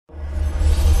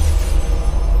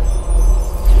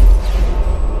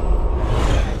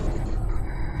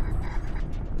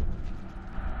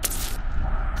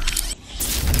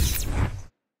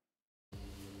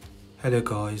Hello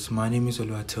guys, my name is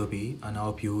Oluwatobi and I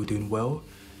hope you're all doing well.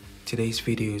 Today's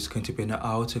video is going to be on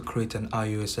how to create an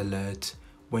iOS alert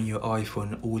when your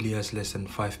iPhone only has less than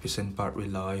 5% battery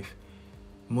life.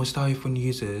 Most iPhone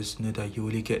users know that you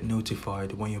only get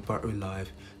notified when your battery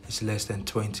life is less than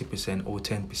 20% or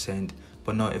 10%,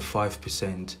 but not at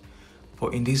 5%.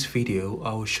 But in this video,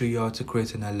 I will show you how to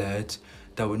create an alert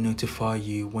that will notify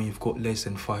you when you've got less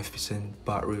than 5%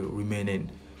 battery remaining.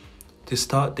 To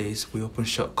start this, we open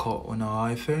Shortcut on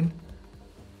our iPhone,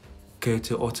 go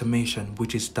to Automation,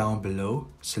 which is down below,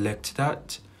 select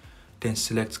that, then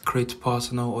select Create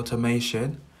Personal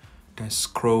Automation, then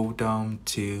scroll down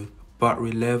to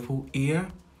Battery Level here,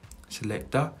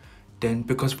 select that. Then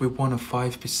because we want a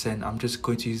 5%, I'm just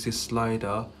going to use this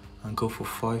slider and go for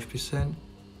 5%.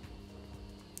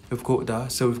 We've got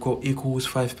that, so we've got equals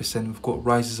 5%, we've got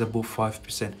rises above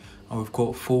 5%, and we've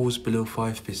got falls below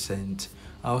 5%.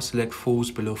 I'll select falls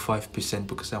below 5%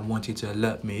 because I want it to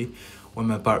alert me when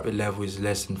my battery level is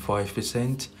less than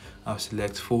 5%. I'll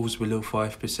select falls below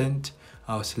 5%.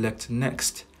 I'll select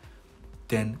next.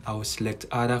 Then I'll select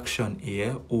add action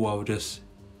here, or I'll just,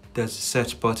 there's a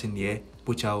search button here,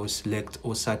 which I will select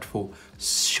or search for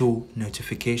show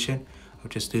notification. I'll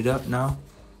just do that now.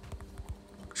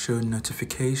 Show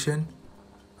notification.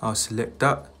 I'll select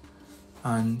that.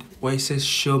 And where it says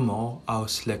show more, I'll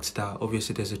select that.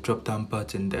 Obviously there's a drop down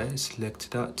button there,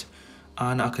 select that,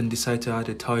 and I can decide to add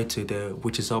a title there,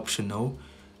 which is optional.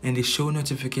 In the show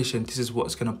notification, this is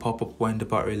what's going to pop up when the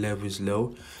battery level is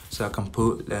low. So I can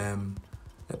put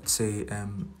let's say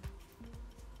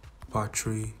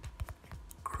battery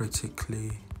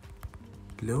critically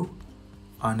low,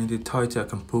 and in the title I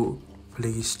can put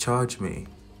please charge me.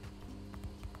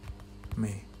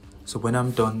 So when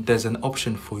I'm done, there's an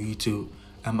option for you to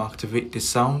activate the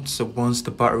sound. So once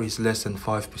the battery is less than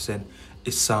 5%,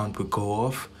 its sound will go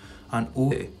off. And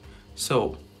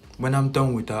so when I'm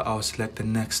done with that, I'll select the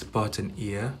next button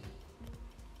here.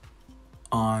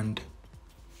 And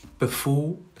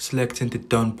before selecting the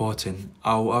done button,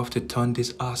 I'll have to turn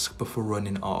this ask before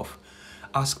running off.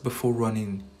 Ask before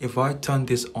running. If I turn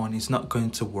this on, it's not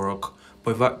going to work.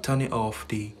 But if I turn it off,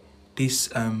 this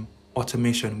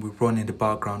automation will run in the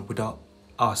background without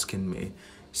asking me.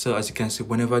 So as you can see,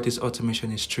 whenever this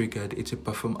automation is triggered, it will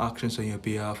perform actions on your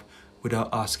behalf without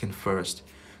asking first.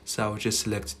 So I'll just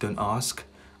select don't ask,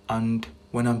 and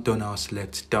when I'm done, I'll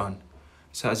select done.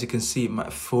 So as you can see, my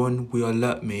phone will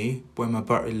alert me when my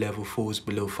battery level falls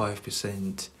below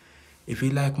 5%. If you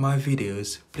like my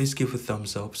videos, please give a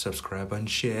thumbs up, subscribe and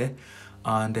share,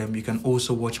 and you can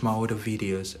also watch my other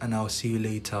videos, and I'll see you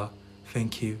later.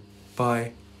 Thank you.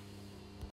 Bye.